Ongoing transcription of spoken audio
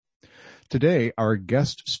Today, our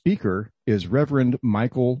guest speaker is Reverend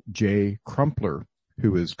Michael J. Crumpler,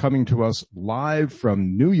 who is coming to us live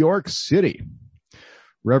from New York City.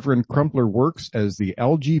 Reverend Crumpler works as the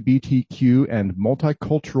LGBTQ and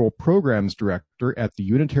Multicultural Programs Director at the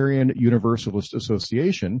Unitarian Universalist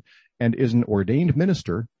Association and is an ordained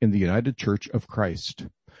minister in the United Church of Christ.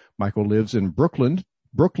 Michael lives in Brooklyn,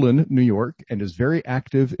 New York, and is very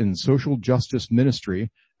active in social justice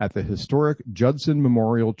ministry at the historic Judson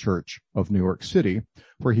Memorial Church of New York City,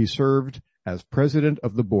 where he served as president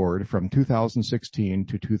of the board from 2016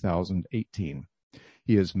 to 2018.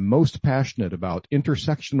 He is most passionate about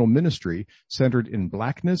intersectional ministry centered in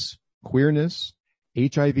Blackness, queerness,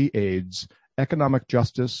 HIV/AIDS, economic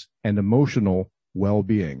justice, and emotional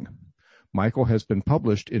well-being. Michael has been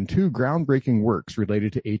published in 2 groundbreaking works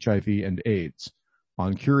related to HIV and AIDS.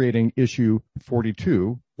 On curating issue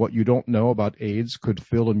 42, What You Don't Know About AIDS Could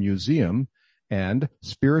Fill a Museum, and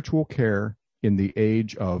Spiritual Care in the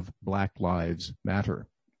Age of Black Lives Matter.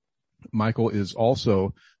 Michael is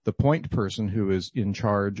also the point person who is in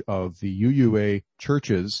charge of the UUA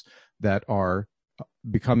churches that are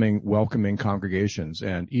becoming welcoming congregations,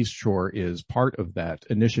 and East Shore is part of that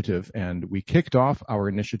initiative. And we kicked off our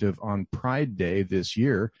initiative on Pride Day this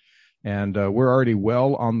year, and we're already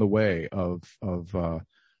well on the way of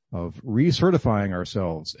recertifying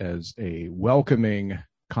ourselves as a welcoming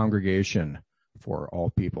congregation for all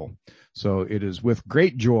people. So it is with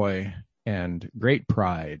great joy and great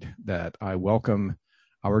pride that I welcome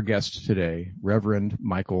our guest today, Reverend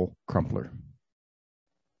Michael Crumpler.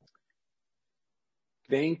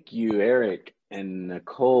 Thank you, Eric and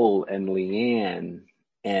Nicole and Leanne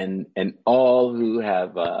and all who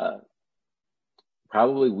have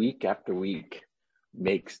probably week after week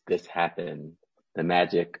makes this happen. The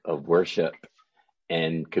magic of worship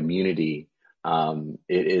and community. It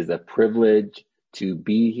is a privilege to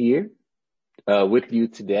be here with you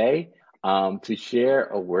today to share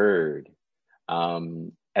a word.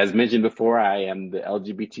 As mentioned before, I am the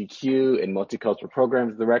LGBTQ and Multicultural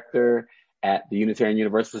Programs Director at the Unitarian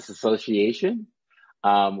Universalist Association,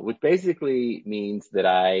 which basically means that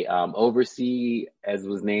I oversee, as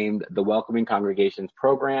was named, the Welcoming Congregations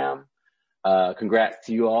Program. Congrats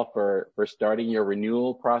to you all for starting your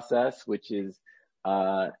renewal process, which is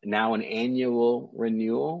now an annual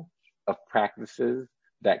renewal of practices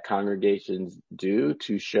that congregations do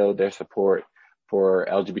to show their support for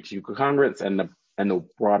LGBTQ congregants and the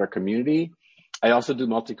broader community. I also do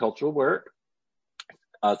multicultural work,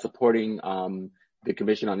 supporting the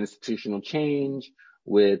Commission on Institutional Change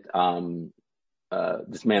with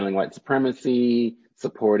dismantling white supremacy,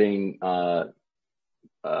 supporting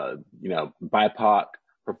BIPOC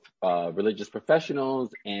religious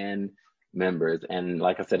professionals and members. And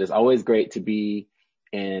like I said, it's always great to be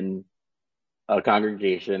in a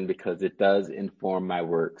congregation because it does inform my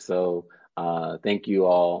work. So thank you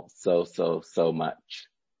all so much.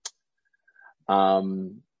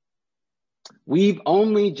 We've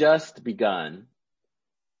only just begun.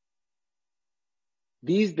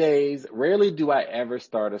 These days, rarely do I ever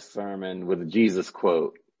start a sermon with a Jesus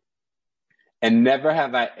quote. And never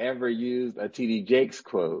have I ever used a T.D. Jakes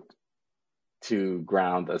quote to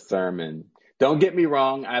ground a sermon. Don't get me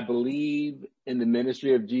wrong, I believe in the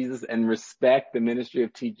ministry of Jesus and respect the ministry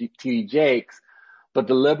of T.D. Jakes, but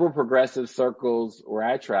the liberal progressive circles where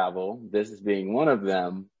I travel, this is being one of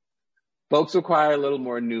them, folks require a little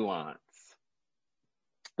more nuance.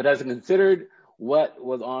 But as I considered what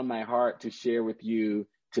was on my heart to share with you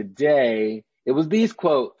today, it was these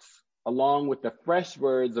quotes, along with the fresh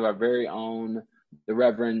words of our very own, the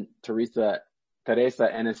Reverend Teresa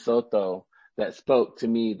Ennis Soto, that spoke to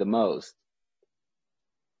me the most.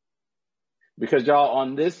 Because y'all,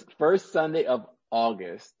 on this first Sunday of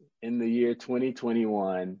August in the year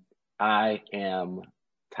 2021, I am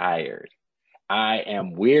tired. I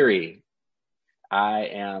am weary. I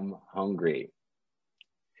am hungry.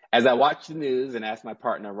 As I watch the news and ask my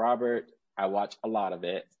partner, Robert, I watch a lot of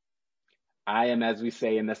it. I am, as we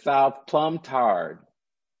say in the South, plum-tarred.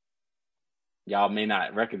 Y'all may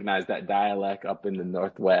not recognize that dialect up in the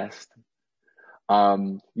Northwest.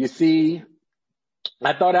 You see,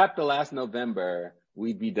 I thought after last November,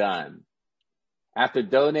 we'd be done. After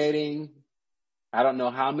donating, I don't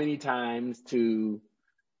know how many times to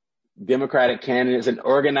Democratic candidates and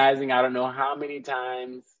organizing, I don't know how many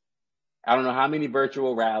times, I don't know how many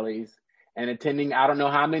virtual rallies, and attending I don't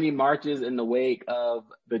know how many marches in the wake of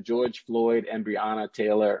the George Floyd and Breonna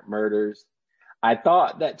Taylor murders. I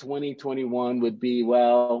thought that 2021 would be,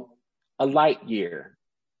 well, a light year,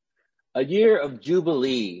 a year of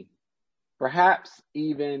jubilee, perhaps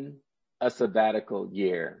even a sabbatical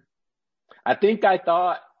year. I think I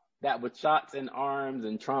thought that with shots in arms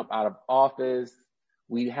and Trump out of office,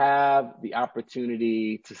 we'd have the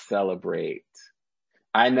opportunity to celebrate.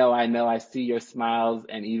 I know, I see your smiles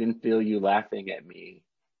and even feel you laughing at me.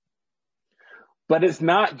 But it's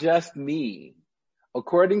not just me.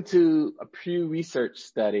 According to a Pew Research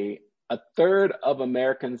study, a third of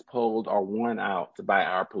Americans polled are worn out by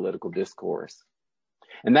our political discourse.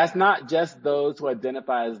 And that's not just those who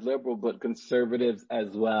identify as liberal, but conservatives as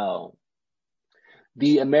well.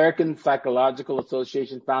 The American Psychological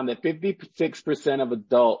Association found that 56% of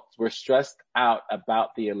adults were stressed out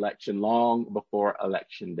about the election long before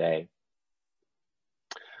Election Day.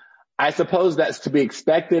 I suppose that's to be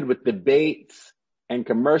expected with debates and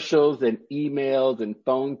commercials and emails and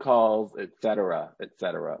phone calls, et cetera, et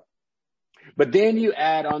cetera. But then you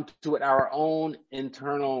add on to it our own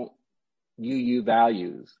internal UU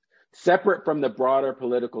values, separate from the broader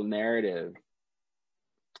political narrative.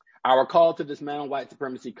 Our call to dismantle white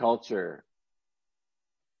supremacy culture.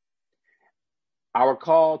 Our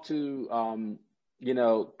call to, in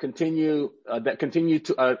a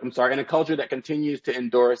culture that continues to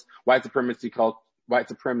endorse white supremacy.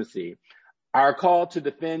 Our call to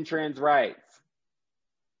defend trans rights,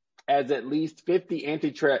 as at least 50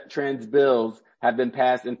 anti-trans bills have been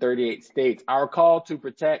passed in 38 states. Our call to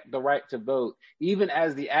protect the right to vote, even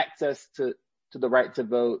as the access to the right to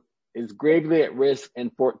vote is gravely at risk in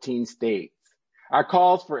 14 states. Our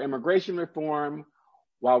calls for immigration reform,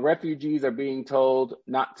 while refugees are being told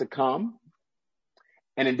not to come,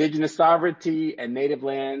 and indigenous sovereignty and native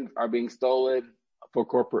lands are being stolen for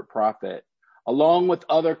corporate profit, along with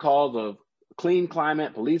other calls of clean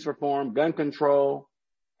climate, police reform, gun control,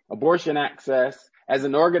 abortion access. As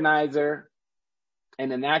an organizer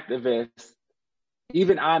and an activist,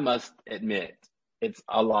 even I must admit, it's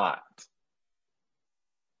a lot.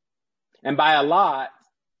 And by a lot,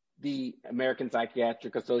 the American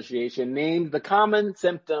Psychiatric Association named the common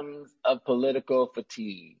symptoms of political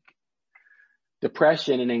fatigue: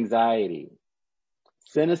 depression and anxiety,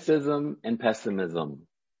 cynicism and pessimism,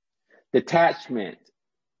 detachment,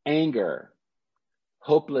 anger,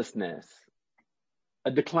 hopelessness,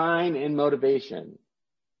 a decline in motivation.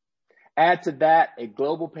 Add to that a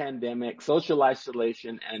global pandemic, social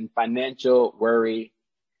isolation, and financial worry,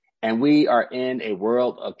 and we are in a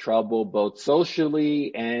world of trouble, both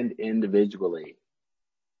socially and individually.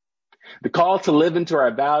 The call to live into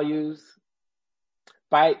our values,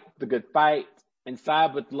 fight the good fight, and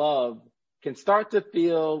side with love can start to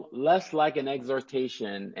feel less like an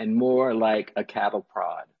exhortation and more like a cattle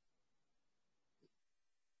prod.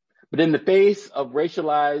 But in the face of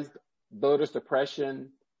racialized voter suppression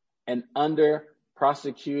and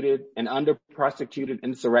under-prosecuted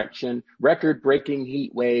insurrection, record-breaking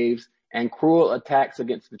heat waves, and cruel attacks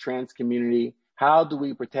against the trans community, how do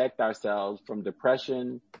we protect ourselves from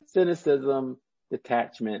depression, cynicism,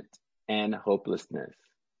 detachment, and hopelessness?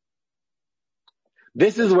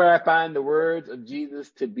 This is where I find the words of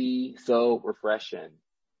Jesus to be so refreshing.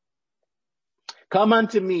 Come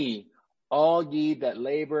unto me, all ye that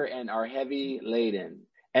labor and are heavy laden,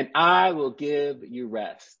 and I will give you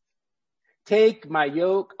rest. Take my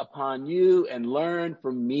yoke upon you and learn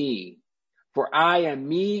from me, for I am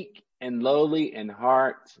meek and lowly in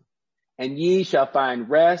heart, and ye shall find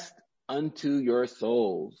rest unto your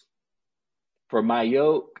souls. For my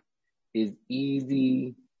yoke is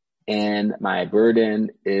easy and my burden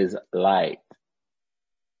is light.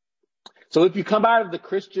 So if you come out of the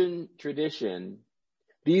Christian tradition,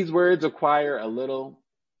 these words require a little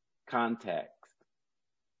context.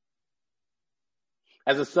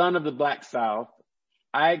 As a son of the Black South,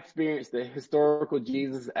 I experienced the historical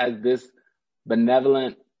Jesus as this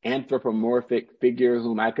benevolent, anthropomorphic figure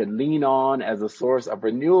whom I could lean on as a source of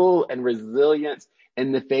renewal and resilience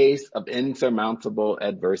in the face of insurmountable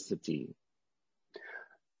adversity.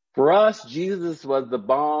 For us, Jesus was the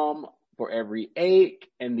balm for every ache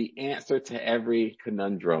and the answer to every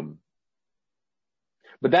conundrum.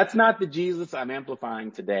 But that's not the Jesus I'm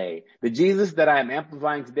amplifying today. The Jesus that I'm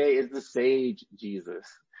amplifying today is the sage Jesus.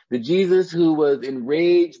 The Jesus who was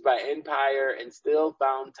enraged by empire and still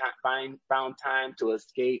found time to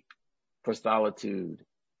escape for solitude.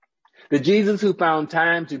 The Jesus who found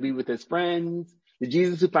time to be with his friends. The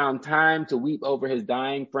Jesus who found time to weep over his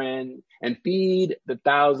dying friend and feed the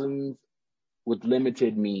thousands with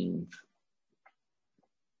limited means.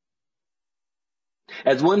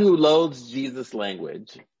 As one who loathes Jesus'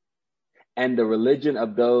 language and the religion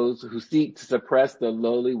of those who seek to suppress the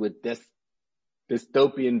lowly with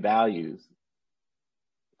dystopian values,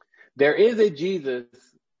 there is a Jesus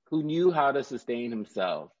who knew how to sustain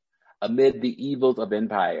himself amid the evils of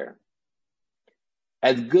empire.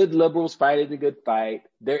 As good liberals fighting the good fight,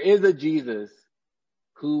 there is a Jesus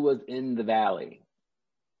who was in the valley,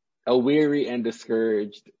 a weary and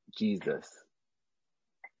discouraged Jesus.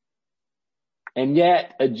 And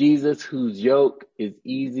yet a Jesus whose yoke is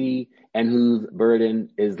easy and whose burden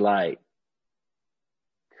is light.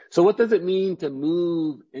 So what does it mean to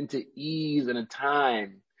move into ease in a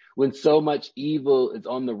time when so much evil is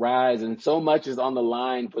on the rise and so much is on the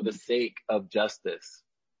line for the sake of justice?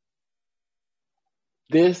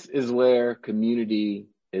 This is where community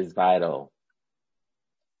is vital.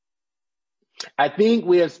 I think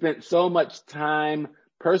we have spent so much time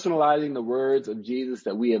personalizing the words of Jesus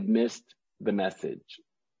that we have missed the message.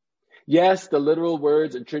 Yes, the literal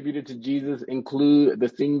words attributed to Jesus include the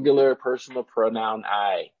singular personal pronoun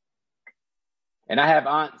I. And I have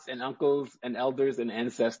aunts and uncles and elders and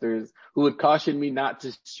ancestors who would caution me not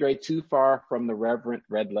to stray too far from the reverent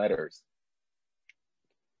red letters.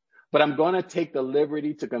 But I'm going to take the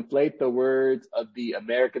liberty to conflate the words of the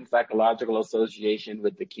American Psychological Association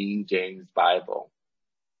with the King James Bible.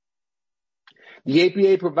 The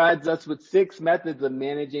APA provides us with 6 methods of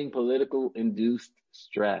managing political-induced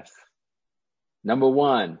stress. Number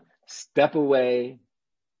 1, step away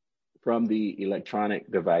from the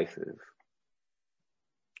electronic devices.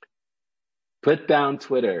 Put down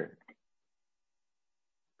Twitter.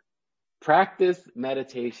 Practice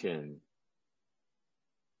meditation.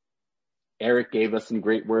 Eric gave us some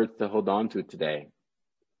great words to hold on to today.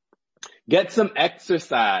 Get some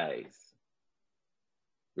exercise.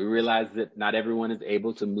 We realize that not everyone is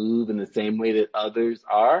able to move in the same way that others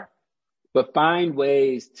are, but find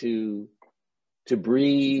ways to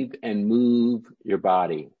breathe and move your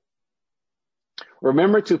body.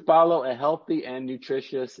 Remember to follow a healthy and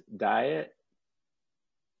nutritious diet,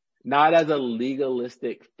 not as a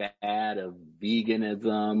legalistic fad of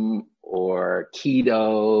veganism or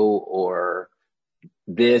keto or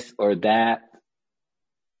this or that.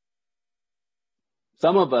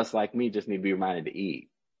 Some of us, like me, just need to be reminded to eat.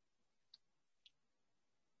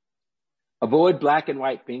 Avoid black and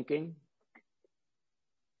white thinking.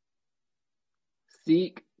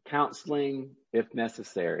 Seek counseling if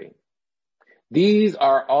necessary. These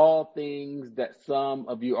are all things that some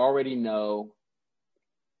of you already know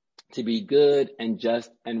to be good and just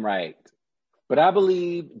and right. But I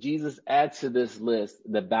believe Jesus adds to this list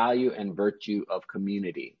the value and virtue of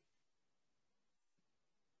community.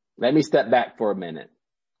 Let me step back for a minute.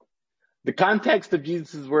 The context of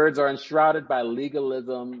Jesus' words are enshrouded by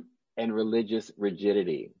legalism and religious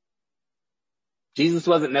rigidity. Jesus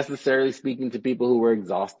wasn't necessarily speaking to people who were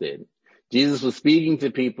exhausted. Jesus was speaking to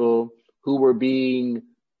people who were being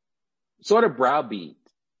sort of browbeat,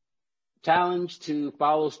 challenged to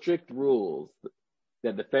follow strict rules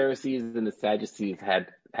that the Pharisees and the Sadducees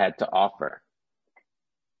had to offer.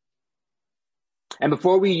 And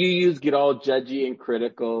before we get all judgy and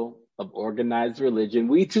critical of organized religion,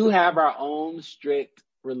 we too have our own strict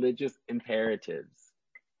religious imperatives.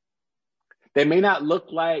 They may not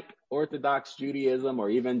look like Orthodox Judaism or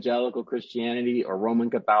evangelical Christianity or Roman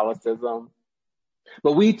Catholicism,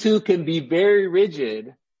 but we too can be very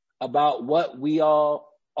rigid about what we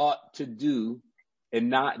all ought to do and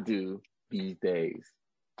not do these days.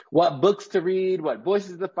 What books to read, what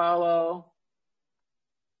voices to follow,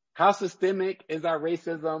 how systemic is our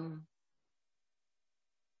racism,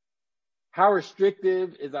 how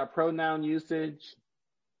restrictive is our pronoun usage.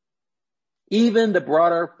 Even the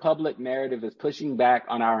broader public narrative is pushing back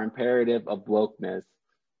on our imperative of wokeness,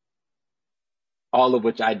 all of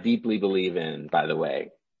which I deeply believe in, by the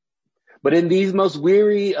way. But in these most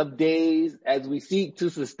weary of days, as we seek to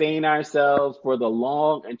sustain ourselves for the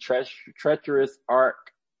long and treacherous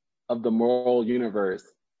arc of the moral universe,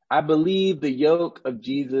 I believe the yoke of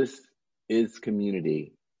Jesus is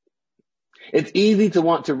community. It's easy to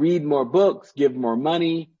want to read more books, give more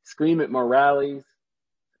money, scream at more rallies.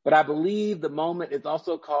 But I believe the moment is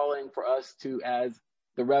also calling for us to, as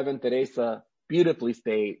the Reverend Teresa beautifully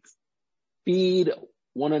states, feed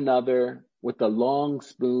one another with the long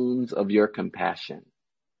spoons of your compassion.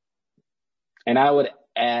 And I would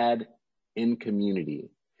add, in community.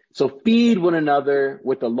 So feed one another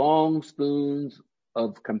with the long spoons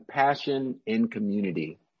of compassion in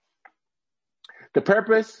community. The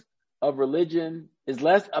purpose of religion is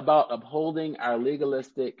less about upholding our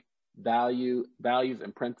legalistic values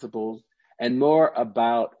and principles, and more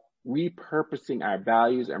about repurposing our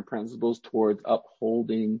values and principles towards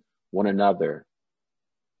upholding one another.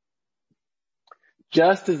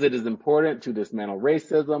 Just as it is important to dismantle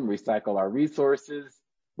racism, recycle our resources,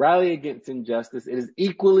 rally against injustice, it is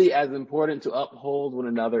equally as important to uphold one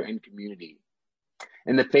another in community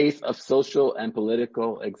in the face of social and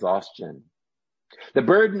political exhaustion. The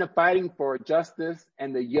burden of fighting for justice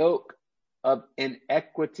and the yoke of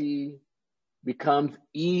inequity becomes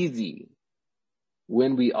easy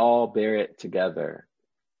when we all bear it together.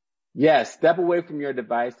 Yes, step away from your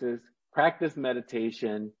devices, practice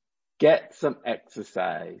meditation, get some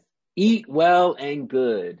exercise, eat well and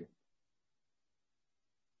good,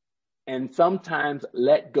 and sometimes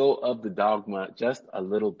let go of the dogma just a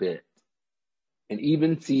little bit, and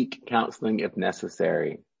even seek counseling if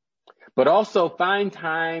necessary. But also find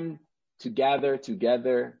time to gather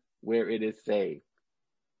together where it is safe.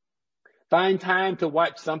 Find time to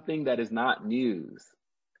watch something that is not news.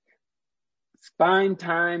 Find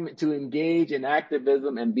time to engage in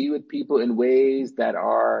activism and be with people in ways that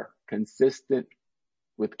are consistent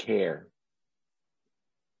with care.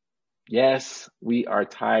 Yes, we are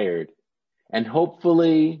tired. And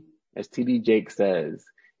hopefully, as T.D. Jakes says,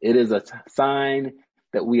 it is a sign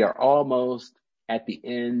that we are almost at the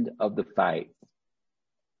end of the fight.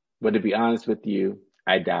 But to be honest with you,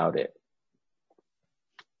 I doubt it.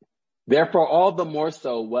 Therefore, all the more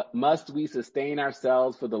so, what must we sustain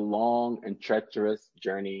ourselves for the long and treacherous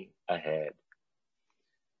journey ahead?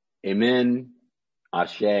 Amen.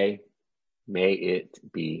 Ashe. May it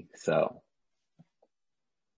be so.